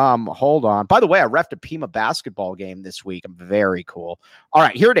 Hold on. By the way, I reffed a Pima basketball game this week. I'm very cool. All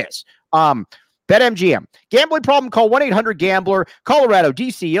right, here it is. BetMGM. Gambling problem? Call 1-800-GAMBLER. Colorado,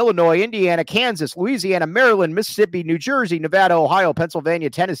 DC, Illinois, Indiana, Kansas, Louisiana, Maryland, Mississippi, New Jersey, Nevada, Ohio, Pennsylvania,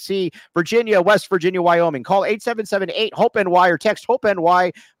 Tennessee, Virginia, West Virginia, Wyoming. Call 877-8-HOPE-NY or text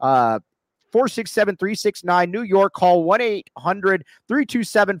HOPE-NY 467-369. New York, call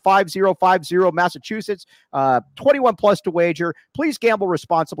 1-800-327-5050. Massachusetts, 21 plus to wager. Please gamble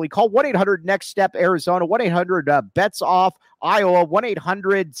responsibly. Call 1-800-NEXT-STEP Arizona, 1-800-BETS-OFF Iowa,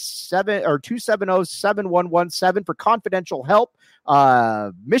 1-800-270-7117 for confidential help.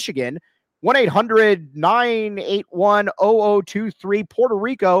 Michigan, 1-800-981-0023, Puerto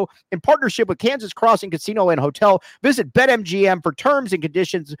Rico, in partnership with Kansas Crossing Casino and Hotel. Visit BetMGM for terms and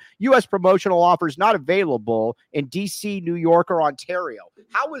conditions. U.S. promotional offers not available in D.C., New York, or Ontario.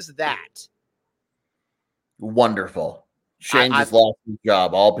 How was that? Wonderful. Shane just lost his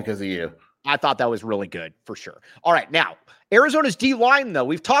job all because of you. I thought that was really good, for sure. All right, now, Arizona's D-line, though,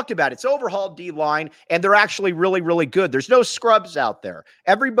 we've talked about it. It's overhauled D-line, and they're actually really, really good. There's no scrubs out there.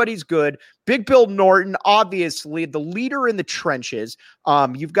 Everybody's good. Big Bill Norton, obviously, the leader in the trenches.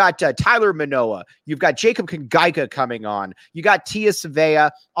 You've got Tyler Manoa. You've got Jacob Kongaika coming on. You got Tia Savea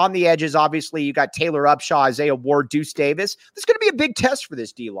on the edges. Obviously, you got Taylor Upshaw, Isaiah Ward, Deuce Davis. This is going to be a big test for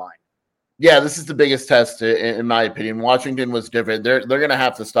this D-line. Yeah, this is the biggest test, in my opinion. Washington was different. They're going to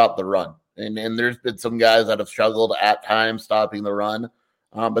have to stop the run. And there's been some guys that have struggled at times stopping the run,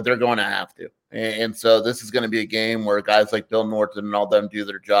 but they're going to have to. And so this is going to be a game where guys like Bill Norton and all them do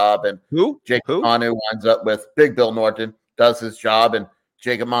their job. And Jacob Manu winds up with Big Bill Norton does his job, and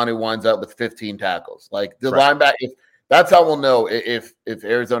Jacob Manu winds up with 15 tackles. Like the linebacker, that's how we'll know if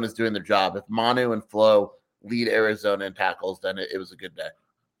Arizona's doing their job. If Manu and Flo lead Arizona in tackles, then it was a good day.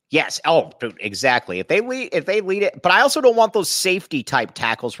 Yes. Oh, dude, exactly. If they lead it, but I also don't want those safety type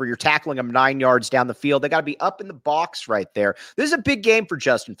tackles where you're tackling them 9 yards down the field. They got to be up in the box right there. This is a big game for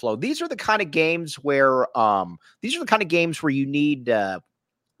Justin Flo. These are the kind of games where you need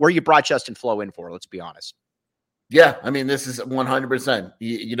where you brought Justin Flo in for. Let's be honest. Yeah, I mean, this is 100%.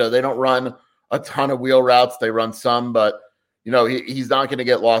 You know, they don't run a ton of wheel routes. They run some, but you know, he's not going to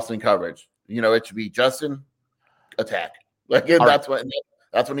get lost in coverage. You know, it should be Justin attack. Like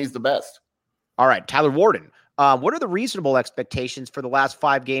that's when he's the best. All right, Tyler Warden. What are the reasonable expectations for the last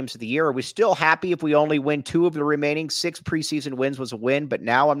 5 games of the year? Are we still happy if we only win 2 of the remaining 6 preseason wins was a win, but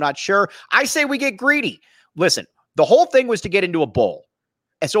now I'm not sure. I say we get greedy. Listen, the whole thing was to get into a bowl.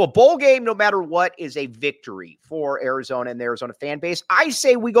 And so a bowl game, no matter what, is a victory for Arizona and the Arizona fan base. I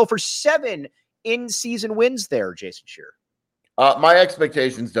say we go for 7 in-season wins there, Jason Shearer. My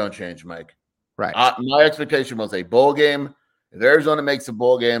expectations don't change, Mike. Right. My expectation was a bowl game. If Arizona makes a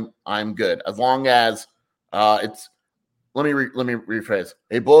bowl game, I'm good. As long as it's let me rephrase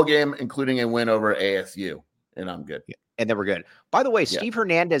a bowl game, including a win over ASU, and I'm good. Yeah, and then we're good. By the way, Steve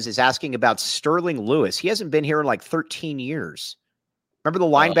Hernandez is asking about Sterling Lewis. He hasn't been here in like 13 years. Remember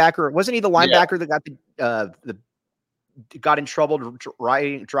the linebacker? Wasn't he the linebacker that got in trouble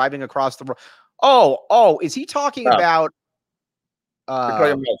driving across the road? Oh, is he talking about? You're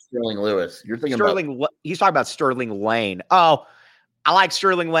talking about Sterling Lewis. You're thinking Sterling. He's talking about Sterling Lane. Oh, I like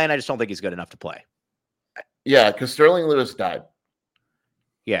Sterling Lane. I just don't think he's good enough to play. Yeah, because Sterling Lewis died.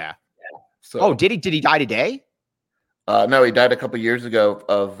 Yeah. So, did he die today? No, he died a couple years ago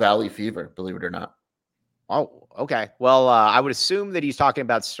of valley fever. Believe it or not. Oh, okay. Well, I would assume that he's talking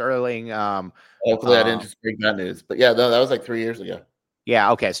about Sterling. Hopefully, I didn't just break that news. But yeah, that was like 3 years ago.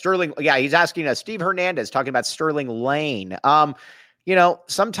 Yeah. Okay. Sterling. Yeah, he's asking Steve Hernandez talking about Sterling Lane. You know,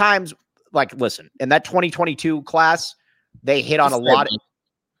 sometimes, like, listen, in that 2022 class, they hit on a lot of.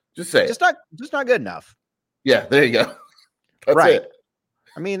 Just say just not good enough. Yeah, there you go. That's right. It.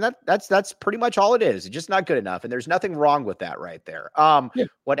 I mean, that's pretty much all it is. It's just not good enough, and there's nothing wrong with that right there.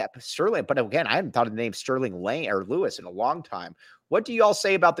 What Sterling? But again, I haven't thought of the name Sterling Lane or Lewis in a long time. What do you all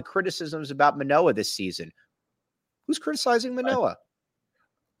say about the criticisms about Manoah this season? Who's criticizing Manoah?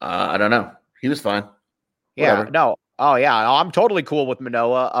 I don't know. He was fine. Yeah, Whatever. no. Oh, yeah. I'm totally cool with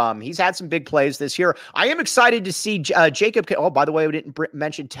Manoah. He's had some big plays this year. I am excited to see Jacob. Oh, by the way, we didn't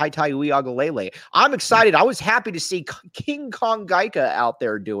mention Taitai Uiagalelei. I'm excited. I was happy to see King Kong Gaika out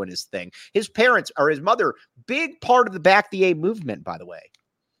there doing his thing. His parents or his mother, big part of the Back the A movement, by the way.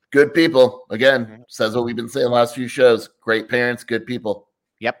 Good people. Again, says what we've been saying the last few shows. Great parents, good people.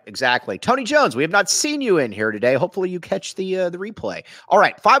 Yep, exactly. Tony Jones, we have not seen you in here today. Hopefully you catch the replay. All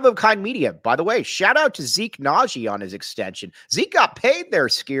right, 5 of Kind Media. By the way, shout out to Zeke Najee on his extension. Zeke got paid there,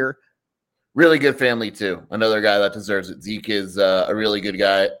 Skier. Really good family, too. Another guy that deserves it. Zeke is a really good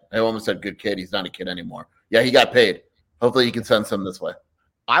guy. I almost said good kid. He's not a kid anymore. Yeah, he got paid. Hopefully you can send some this way.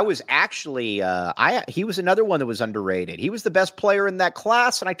 I was actually, he was another one that was underrated. He was the best player in that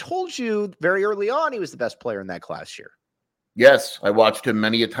class, and I told you very early on he was the best player in that class here. Yes, I watched him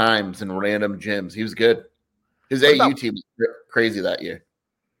many a times in random gyms. He was good. His AAU team was crazy that year.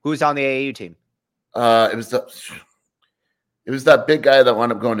 Who's on the AAU team? It was that big guy that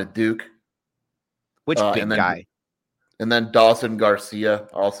wound up going to Duke. Which big guy? And then Dawson Garcia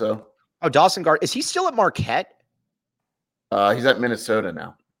also. Oh, Dawson Garcia. Is he still at Marquette? He's at Minnesota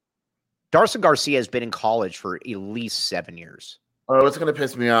now. Dawson Garcia has been in college for at least 7 years. Oh, it's going to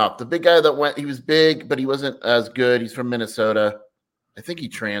piss me off. The big guy that went, he was big, but he wasn't as good. He's from Minnesota. I think he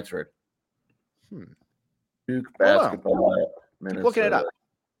transferred. Duke basketball. Keep looking it up.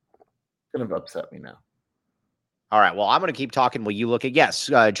 It's going to upset me now. All right. Well, I'm going to keep talking while you look at, yes,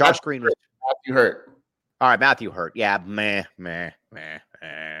 Josh Green. Matthew Hurt. All right. Matthew Hurt. Yeah. Meh.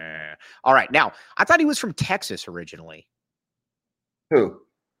 All right. Now, I thought he was from Texas originally. Who?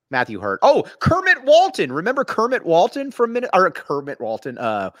 Matthew Hurt. Oh, Kermit Walton. Remember Kermit Walton from Kermit Walton?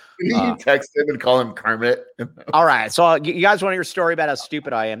 You text him and call him Kermit. All right. So you guys want to hear a story about how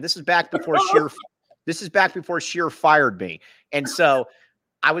stupid I am? This is back before Sheer fired me. And so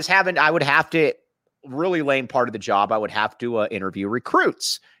I would have to really lame part of the job. I would have to interview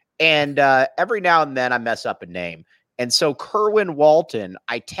recruits. And every now and then I mess up a name. And so Kerwin Walton,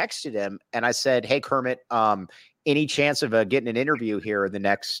 I texted him and I said, "Hey, Kermit, any chance of getting an interview here in the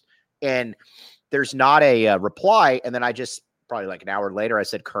next," and there's not a reply. And then I just probably like an hour later, I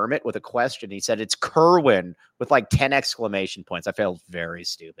said Kermit with a question. He said it's Kerwin with like 10 exclamation points. I felt very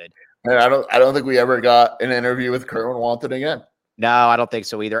stupid. And I don't think we ever got an interview with Kerwin Walton again. No, I don't think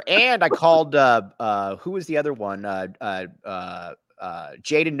so either. And I called who was the other one? Jaden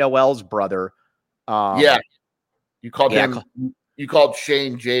Noel's brother. Yeah. You called him. You called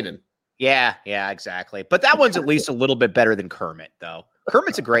Shane Jaden. Yeah, exactly. But that one's at least a little bit better than Kermit, though.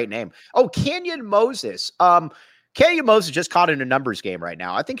 Kermit's a great name. Oh, Kenyon Moses. Kenyon Moses just caught in a numbers game right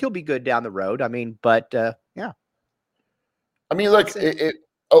now. I think he'll be good down the road. I mean, but yeah. I mean, look,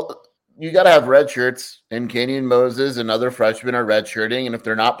 you got to have red shirts, and Kenyon Moses and other freshmen are red shirting. And if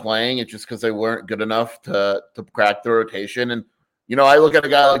they're not playing, it's just because they weren't good enough to crack the rotation. And, I look at a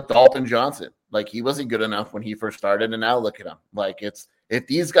guy like Dalton Johnson. Like, he wasn't good enough when he first started, and now look at him. Like, if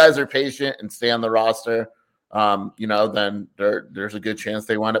these guys are patient and stay on the roster, then there's a good chance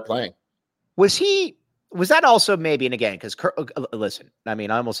they wind up playing. Was that also maybe, and again, because listen, I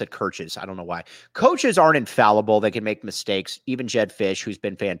mean, I almost said coaches. I don't know why. Coaches aren't infallible. They can make mistakes. Even Jed Fish, who's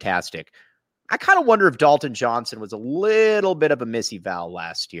been fantastic. I kind of wonder if Dalton Johnson was a little bit of a miseval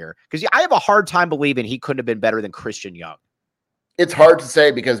last year, because I have a hard time believing he couldn't have been better than Christian Young. It's hard to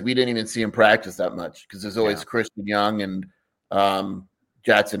say because we didn't even see him practice that much, because there's always Christian Young and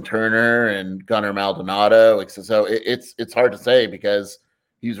Jackson Turner and Gunnar Maldonado. So it's hard to say because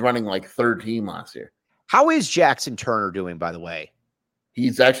he was running like third team last year. How is Jackson Turner doing, by the way?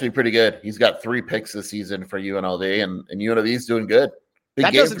 He's actually pretty good. He's got 3 picks this season for UNLV, and UNLV's doing good.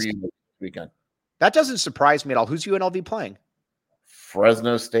 Big game for you this weekend. That doesn't surprise me at all. Who's UNLV playing?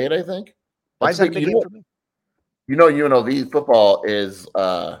 Fresno State, I think. Why is that a big game for me? UNLV football is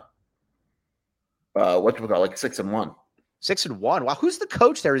what you call like 6-1. 6-1. Wow, who's the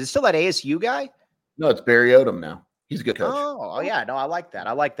coach there? Is it still that ASU guy? No, it's Barry Odom now. He's a good coach. Oh, yeah. No, I like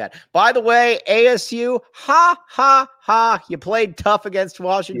that. By the way, ASU, you played tough against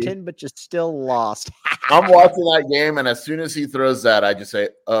Washington, but you still lost. I'm watching that game, and as soon as he throws that, I just say,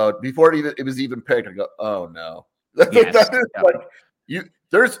 "Oh!" Before it was even picked, I go, "Oh no!"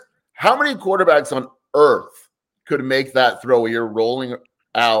 There's how many quarterbacks on earth could make that throw where you're rolling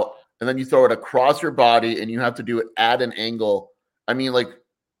out, and then you throw it across your body, and you have to do it at an angle. I mean, like,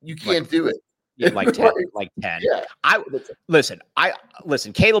 you can't do it. Like 10. Yeah. Listen,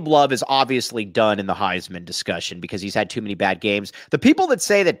 Caleb Love is obviously done in the Heisman discussion because he's had too many bad games. The people that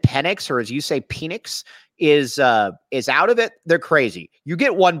say that Penix, or as you say, Penix, is out of it, they're crazy. You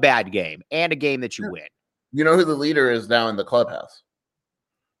get one bad game and a game that you win. You know who the leader is now in the clubhouse?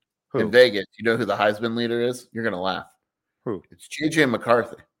 Who? In Vegas. You know who the Heisman leader is? You're going to laugh. Who? It's J.J.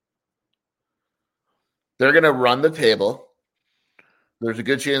 McCarthy. They're going to run the table. There's a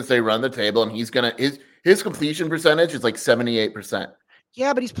good chance they run the table, and he's going to his completion percentage is like 78%.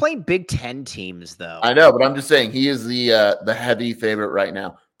 Yeah, but he's playing Big Ten teams, though. I know, but I'm just saying he is the heavy favorite right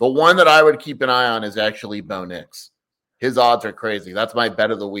now. The one that I would keep an eye on is actually Bo Nix. His odds are crazy. That's my bet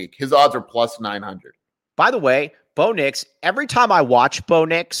of the week. His odds are plus 900. By the way, Bo Nix, every time I watch Bo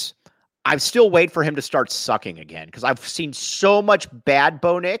Nix, I still wait for him to start sucking again because I've seen so much bad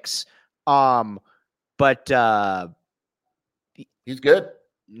Bo Nix. But he's good.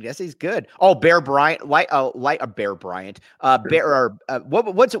 Yes, he's good. Oh, Bear Bryant, like a Bear Bryant.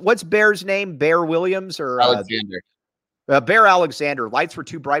 What's Bear's name? Bear Williams or Alexander? Bear Alexander. Lights were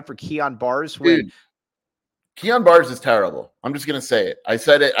too bright for Keon Bars. Dude, Keon Bars is terrible. I'm just gonna say it. I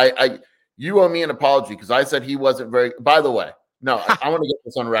said it. You owe me an apology because I said he wasn't very. By the way, no, I want to get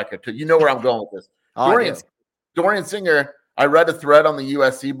this on record too. You know where I'm going with this. Dorian Singer. I read a thread on the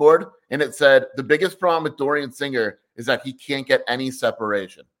USC board, and it said the biggest problem with Dorian Singer is that he can't get any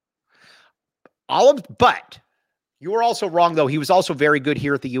separation. But you were also wrong, though. He was also very good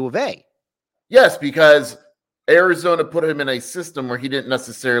here at the U of A. Yes, because Arizona put him in a system where he didn't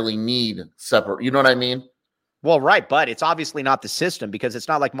necessarily need separate. You know what I mean? Well, right, but it's obviously not the system because it's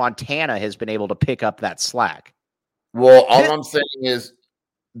not like Montana has been able to pick up that slack. Well, all I'm saying is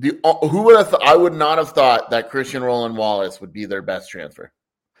I would not have thought that Christian Roland Wallace would be their best transfer.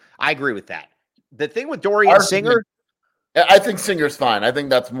 I agree with that. The thing with Dorian Singer, I think Singer's fine. I think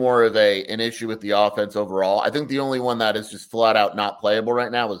that's more of an issue with the offense overall. I think the only one that is just flat out not playable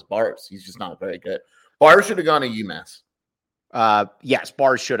right now is Bars. He's just not very good. Bars should have gone to UMass. Yes,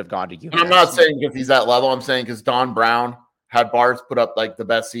 Bars should have gone to UMass. And I'm not saying because he's that level. I'm saying because Don Brown had Bars put up like the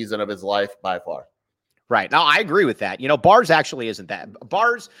best season of his life by far. Right. Now, I agree with that. Bars actually isn't that.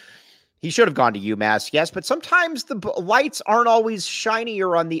 Bars, he should have gone to UMass, yes, but sometimes the lights aren't always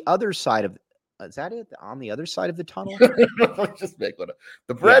shinier on the other side of is that it? On the other side of the tunnel? Just make one up.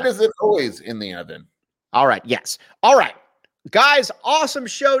 The bread isn't always in the oven. All right. Yes. All right. Guys, awesome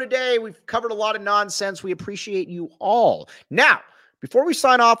show today. We've covered a lot of nonsense. We appreciate you all. Now, before we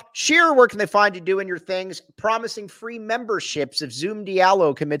sign off, Shearer, where can they find you doing your things? Promising free memberships if Zoom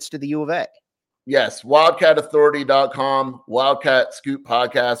Diallo commits to the U of A. Yes, wildcatauthority.com, Wildcat Scoop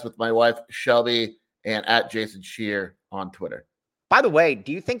Podcast with my wife, Shelby, and at Jason Shear on Twitter. By the way,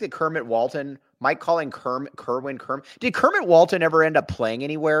 do you think that Kermit Walton, Mike calling Kerwin, did Kermit Walton ever end up playing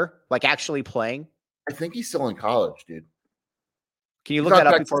anywhere? Like actually playing? I think he's still in college, dude. Can you look that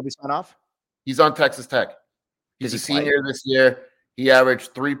up before we sign off? He's on Texas Tech. He's a senior this year. He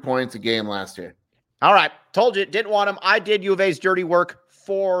averaged 3 points a game last year. All right. Told you. Didn't want him. I did U of A's dirty work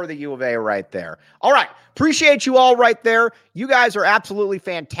for the U of A right there. All right. Appreciate you all right there. You guys are absolutely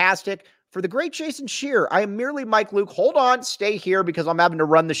fantastic. For the great Jason Scheer, I am merely Mike Luke. Hold on. Stay here because I'm having to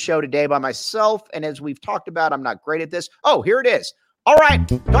run the show today by myself. And as we've talked about, I'm not great at this. Oh, here it is. All right.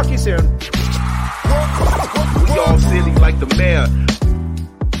 Talk to you soon. We all silly like the mayor.